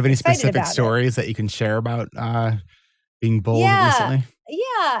I'm Do you have any excited specific about stories that you can share about being bold Yeah. recently?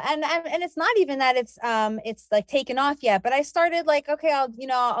 Yeah. And it's not even that it's like taken off yet, but I started like, okay, I'll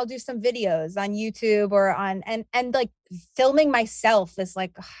do some videos on YouTube or and like filming myself is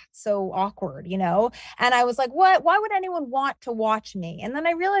like so awkward, and I was like, why would anyone want to watch me? And then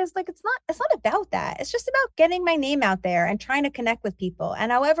I realized like, it's not about that. It's just about getting my name out there and trying to connect with people.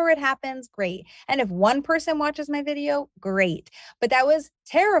 And however it happens, great. And if one person watches my video, great. But that was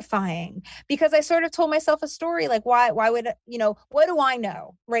terrifying because I sort of told myself a story like, why would, what do I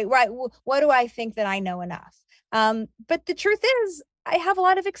know? Right. What do I think that I know enough? But the truth is, I have a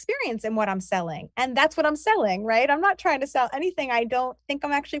lot of experience in what I'm selling, and that's what I'm selling, right? I'm not trying to sell anything I don't think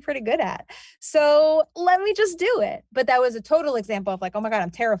I'm actually pretty good at. So let me just do it. But that was a total example of like, oh my God, I'm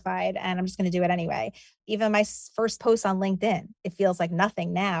terrified and I'm just going to do it anyway. Even my first post on LinkedIn, it feels like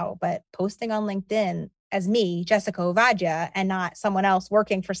nothing now, but posting on LinkedIn as me, Jessica Ovadia, and not someone else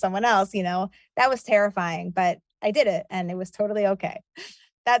working for someone else, that was terrifying, but I did it and it was totally okay.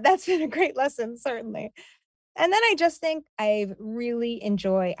 That's been a great lesson, certainly. And then I just think I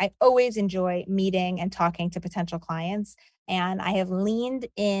always enjoy meeting and talking to potential clients. And I have leaned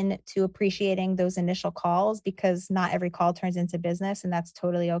into appreciating those initial calls because not every call turns into business, and that's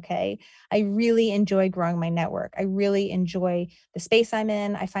totally okay. I really enjoy growing my network. I really enjoy the space I'm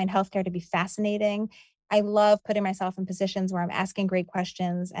in. I find healthcare to be fascinating. I love putting myself in positions where I'm asking great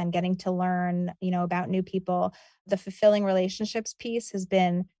questions and getting to learn, about new people. The fulfilling relationships piece has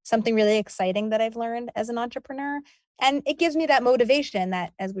been something really exciting that I've learned as an entrepreneur. And it gives me that motivation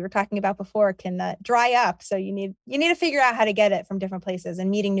that, as we were talking about before, can dry up. So you need to figure out how to get it from different places. And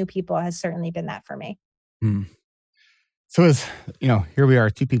meeting new people has certainly been that for me. Hmm. So here we are,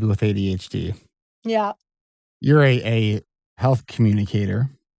 two people with ADHD. Yeah. You're a health communicator.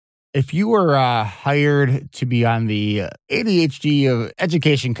 If you were hired to be on the ADHD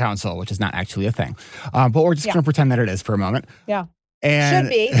Education Council, which is not actually a thing, but we're just going to pretend that it is for a moment. Yeah.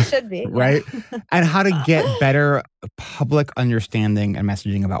 And Should be. Right. And how to get better public understanding and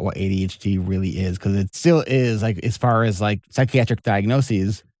messaging about what ADHD really is. Because it still is, like, as far as like psychiatric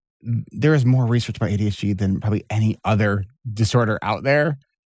diagnoses, there is more research about ADHD than probably any other disorder out there.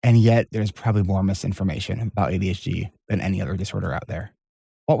 And yet there's probably more misinformation about ADHD than any other disorder out there.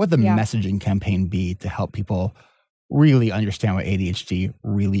 What would the messaging campaign be to help people really understand what ADHD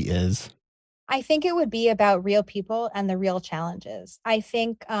really is? I think it would be about real people and the real challenges. I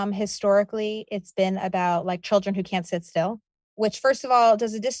think historically it's been about like children who can't sit still, which first of all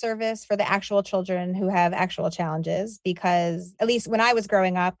does a disservice for the actual children who have actual challenges, because at least when I was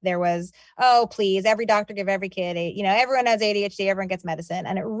growing up, there was, oh, please, every doctor give every kid, everyone has ADHD, everyone gets medicine.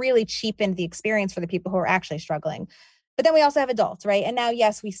 And it really cheapened the experience for the people who are actually struggling. But then we also have adults, right? And now,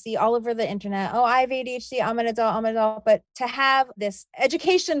 yes, we see all over the internet, oh, I have ADHD, I'm an adult. But to have this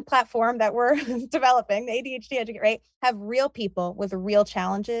education platform that we're developing, the ADHD educate, right? Have real people with real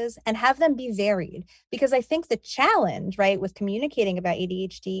challenges and have them be varied. Because I think the challenge, right, with communicating about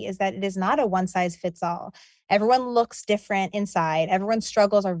ADHD is that it is not a one size fits all. Everyone looks different inside. Everyone's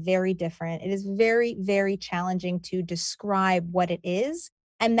struggles are very different. It is very, very challenging to describe what it is.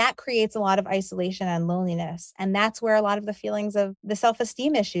 And that creates a lot of isolation and loneliness. And that's where a lot of the feelings of the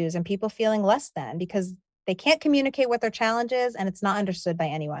self-esteem issues and people feeling less than, because they can't communicate what their challenge is and it's not understood by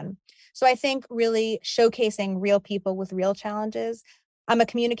anyone. So I think really showcasing real people with real challenges. I'm a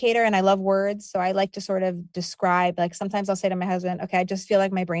communicator and I love words. So I like to sort of describe, like sometimes I'll say to my husband, okay, I just feel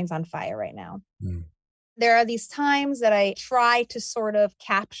like my brain's on fire right now. There are these times that I try to sort of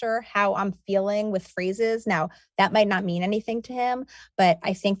capture how I'm feeling with phrases. Now, that might not mean anything to him, but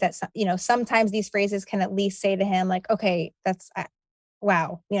I think that, sometimes these phrases can at least say to him, like, okay, that's,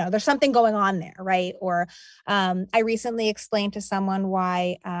 wow, there's something going on there, right? Or I recently explained to someone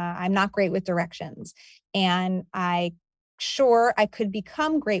why I'm not great with directions. And sure, I could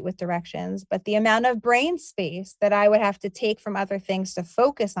become great with directions, but the amount of brain space that I would have to take from other things to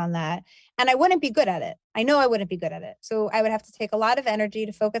focus on that, and I wouldn't be good at it. I know I wouldn't be good at it. So I would have to take a lot of energy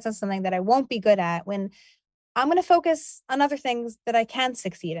to focus on something that I won't be good at when I'm going to focus on other things that I can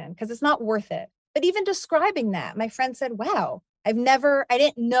succeed in, because it's not worth it. But even describing that, my friend said, wow, I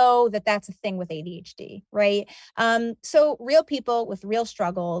didn't know that that's a thing with ADHD, right? So real people with real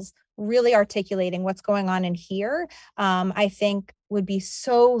struggles, really articulating what's going on in here, I think would be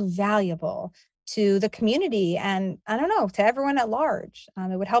so valuable to the community and, I don't know, to everyone at large.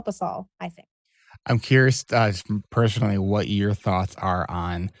 It would help us all, I think. I'm curious, personally, what your thoughts are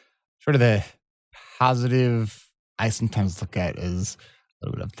on sort of the positive, I sometimes look at as a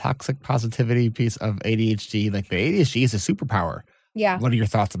little bit of toxic positivity piece of ADHD. Like the ADHD is a superpower. Yeah. What are your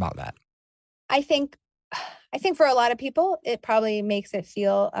thoughts about that? I think for a lot of people, it probably makes it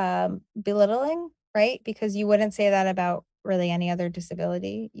feel belittling, right? Because you wouldn't say that about really any other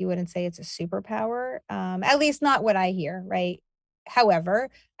disability. You wouldn't say it's a superpower, at least not what I hear, right? However,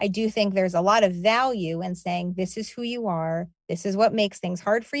 I do think there's a lot of value in saying this is who you are, this is what makes things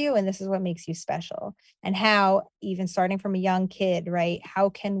hard for you, and this is what makes you special. And how, even starting from a young kid, right? How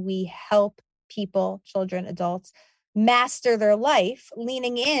can we help people, children, adults, master their life,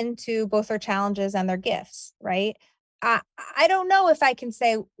 leaning into both their challenges and their gifts, right? I don't know if I can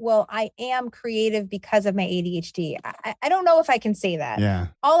say, well, I am creative because of my ADHD. I don't know if I can say that. Yeah.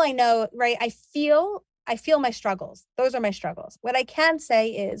 All I know, right? I feel my struggles. Those are my struggles. What I can say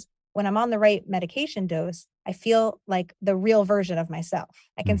is when I'm on the right medication dose, I feel like the real version of myself.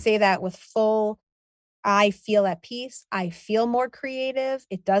 I can say that with I feel at peace. I feel more creative.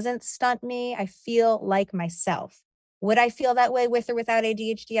 It doesn't stunt me. I feel like myself. Would I feel that way with or without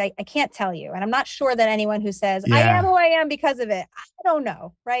ADHD? I can't tell you. And I'm not sure that anyone who says, I am who I am because of it, I don't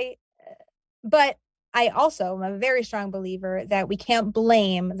know, right? But I also am a very strong believer that we can't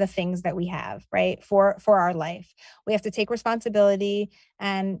blame the things that we have, right? For our life. We have to take responsibility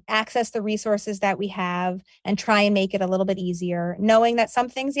and access the resources that we have and try and make it a little bit easier, knowing that some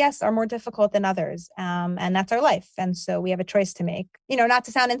things, yes, are more difficult than others. And that's our life. And so we have a choice to make, not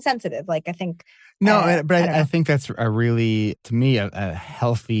to sound insensitive. Like I think. No, but I think that's a really, to me, a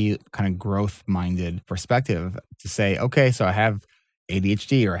healthy kind of growth-minded perspective to say, okay, so I have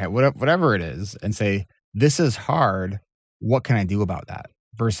ADHD or whatever it is, and say, this is hard. What can I do about that?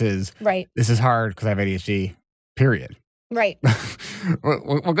 Versus, right, this is hard because I have ADHD, period. Right.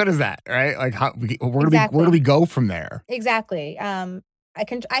 What good is that, right? Like, where do we go from there? Exactly. I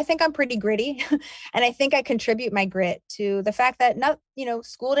think I'm pretty gritty and I think I contribute my grit to the fact that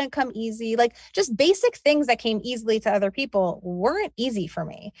school didn't come easy. Like just basic things that came easily to other people weren't easy for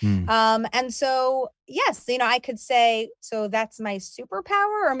me. And so, yes, I could say, so that's my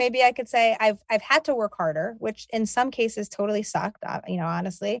superpower, or maybe I could say I've had to work harder, which in some cases totally sucked,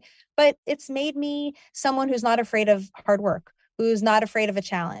 honestly, but it's made me someone who's not afraid of hard work, who's not afraid of a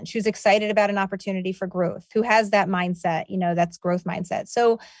challenge, who's excited about an opportunity for growth, who has that mindset, that's growth mindset.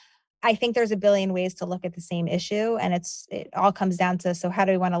 So I think there's a billion ways to look at the same issue. And it all comes down to, so how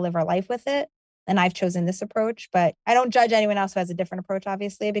do we want to live our life with it? And I've chosen this approach, but I don't judge anyone else who has a different approach,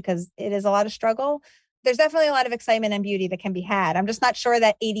 obviously, because it is a lot of struggle. There's definitely a lot of excitement and beauty that can be had. I'm just not sure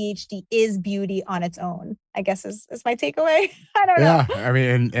that ADHD is beauty on its own, I guess is my takeaway. I don't know. Yeah. I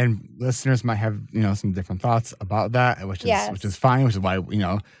mean, and listeners might have, some different thoughts about that, which is fine, which is why,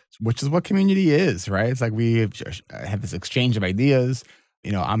 which is what community is, right? It's like we have this exchange of ideas.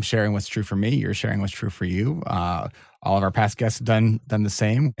 I'm sharing what's true for me. You're sharing what's true for you. All of our past guests have done the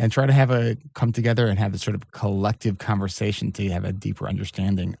same, and try to come together and have this sort of collective conversation to have a deeper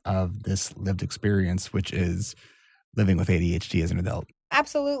understanding of this lived experience, which is living with ADHD as an adult.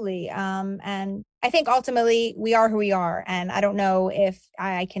 Absolutely. And I think ultimately we are who we are. And I don't know if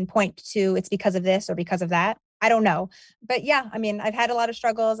I can point to it's because of this or because of that. I don't know. But yeah, I mean, I've had a lot of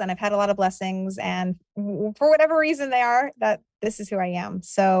struggles and I've had a lot of blessings. And for whatever reason they are, that this is who I am.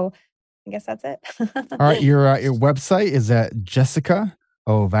 So I guess that's it. All right. Your website is at Jessica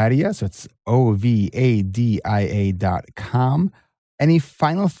Ovadia. So it's OVADIA.com. Any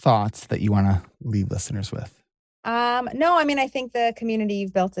final thoughts that you want to leave listeners with? No, I mean, I think the community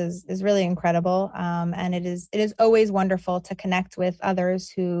you've built is really incredible. And it is always wonderful to connect with others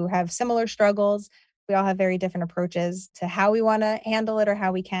who have similar struggles. We all have very different approaches to how we want to handle it or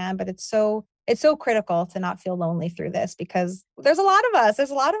how we can, but it's so critical to not feel lonely through this, because there's a lot of us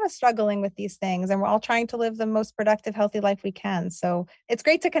struggling with these things, and we're all trying to live the most productive, healthy life we can. So it's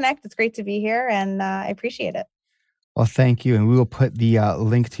great to connect. It's great to be here, and I appreciate it. Well, thank you. And we will put the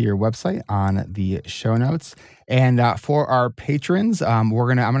link to your website on the show notes. And for our patrons, I'm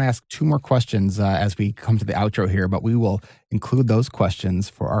going to ask two more questions as we come to the outro here, but we will include those questions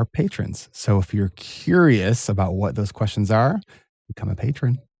for our patrons. So if you're curious about what those questions are, become a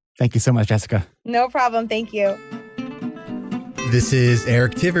patron. Thank you so much, Jessica. No problem. Thank you. This is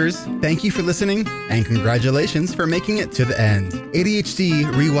Eric Tivers. Thank you for listening, and congratulations for making it to the end. ADHD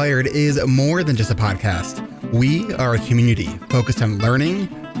reWired is more than just a podcast. We are a community focused on learning,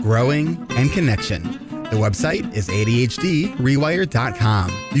 growing, and connection. The website is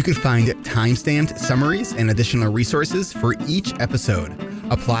ADHDrewired.com. You can find time-stamped summaries and additional resources for each episode.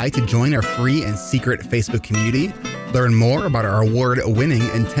 Apply to join our free and secret Facebook community. Learn more about our award-winning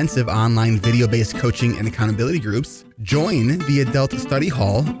intensive online video-based coaching and accountability groups. Join the Adult Study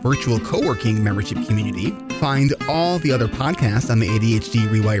Hall virtual co-working membership community. Find all the other podcasts on the ADHD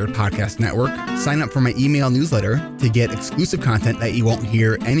Rewired podcast network. Sign up for my email newsletter to get exclusive content that you won't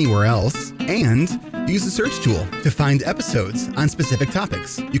hear anywhere else. And use the search tool to find episodes on specific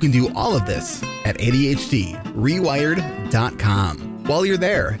topics. You can do all of this at ADHDrewired.com. While you're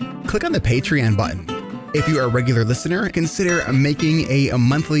there, click on the Patreon button. If you are a regular listener, consider making a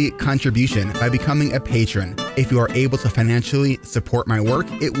monthly contribution by becoming a patron. If you are able to financially support my work,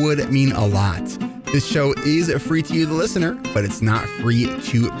 it would mean a lot. This show is free to you, the listener, but it's not free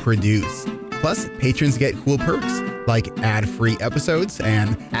to produce. Plus, patrons get cool perks like ad-free episodes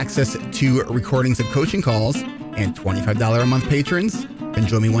and access to recordings of coaching calls, and $25 a month patrons can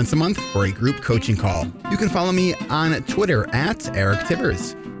join me once a month for a group coaching call. You can follow me on Twitter at Eric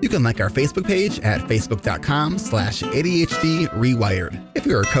Tivers. You can like our Facebook page at facebook.com/ADHD rewired. If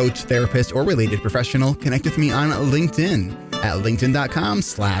you're a coach, therapist, or related professional, connect with me on LinkedIn at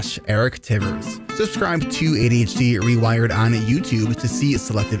linkedin.com/Eric Tivers. Subscribe to ADHD Rewired on YouTube to see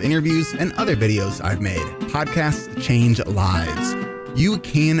selective interviews and other videos I've made. Podcasts change lives. You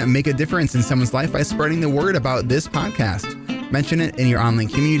can make a difference in someone's life by spreading the word about this podcast. Mention it in your online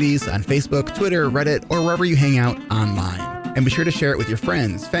communities on Facebook, Twitter, Reddit, or wherever you hang out online. And be sure to share it with your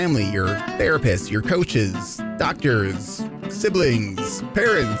friends, family, your therapists, your coaches, doctors, siblings,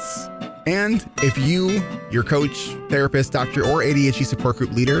 parents. And if you, your coach, therapist, doctor, or ADHD support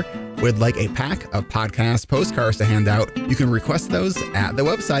group leader would like a pack of podcast postcards to hand out, you can request those at the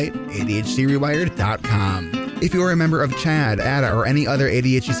website, ADHDrewired.com. If you are a member of CHAD, ADA, or any other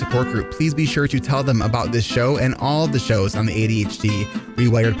ADHD support group, please be sure to tell them about this show and all the shows on the ADHD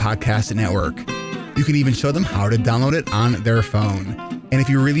Rewired Podcast Network. You can even show them how to download it on their phone. And if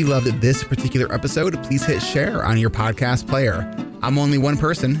you really loved this particular episode, please hit share on your podcast player. I'm only one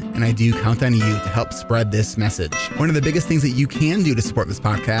person, and I do count on you to help spread this message. One of the biggest things that you can do to support this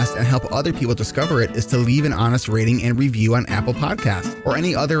podcast and help other people discover it is to leave an honest rating and review on Apple Podcasts or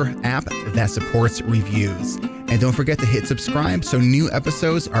any other app that supports reviews. And don't forget to hit subscribe so new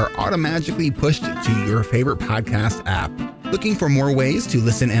episodes are automatically pushed to your favorite podcast app. Looking for more ways to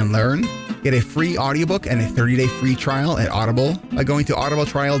listen and learn? Get a free audiobook and a 30-day free trial at Audible by going to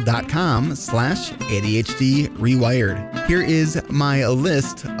audibletrial.com/ADHD Rewired. Here is my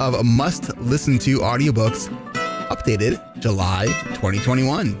list of must-listen-to audiobooks updated July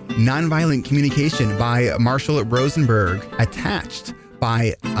 2021. Nonviolent Communication by Marshall Rosenberg. Attached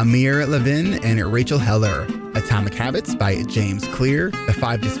by Amir Levin and Rachel Heller. Atomic Habits by James Clear. The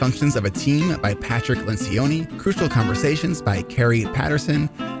 5 Dysfunctions of a Team by Patrick Lencioni. Crucial Conversations by Carrie Patterson.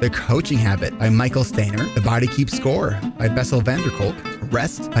 The Coaching Habit by Michael Stainer. The Body Keeps Score by Bessel van der Kolk.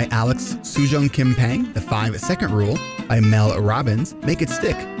 Rest by Alex Sujong Kim Pang. The 5-Second Rule by Mel Robbins. Make It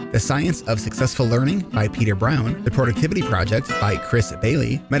Stick. The Science of Successful Learning by Peter Brown. The Productivity Project by Chris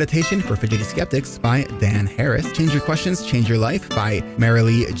Bailey. Meditation for Fidgety Skeptics by Dan Harris. Change Your Questions, Change Your Life by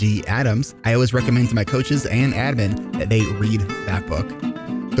Marilee G. Adams. I always recommend to my coaches and admin that they read that book.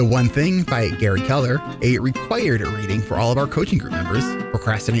 The One Thing by Gary Keller, a required reading for all of our coaching group members.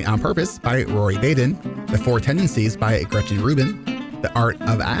 Procrastinate on Purpose by Rory Baden. The 4 Tendencies by Gretchen Rubin. The Art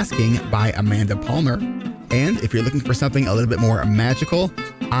of Asking by Amanda Palmer. And if you're looking for something a little bit more magical,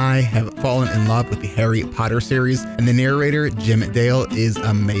 I have fallen in love with the Harry Potter series, and the narrator, Jim Dale, is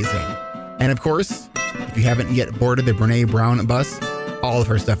amazing. And of course, if you haven't yet boarded the Brene Brown bus, all of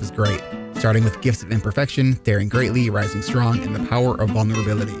her stuff is great, starting with Gifts of Imperfection, Daring Greatly, Rising Strong, and The Power of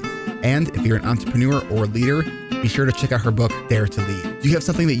Vulnerability. And if you're an entrepreneur or leader, be sure to check out her book, Dare to Lead. Do you have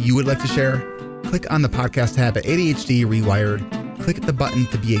something that you would like to share? Click on the podcast tab at ADHD Rewired. Click the button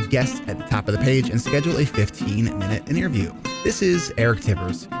to be a guest at the top of the page and schedule a 15-minute interview. This is Eric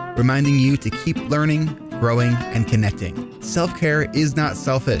Tibbers, reminding you to keep learning, growing, and connecting. Self-care is not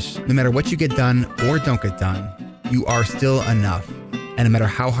selfish. No matter what you get done or don't get done, you are still enough. And no matter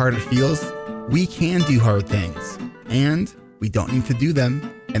how hard it feels, we can do hard things. And we don't need to do them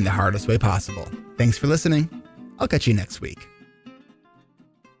in the hardest way possible. Thanks for listening. I'll catch you next week.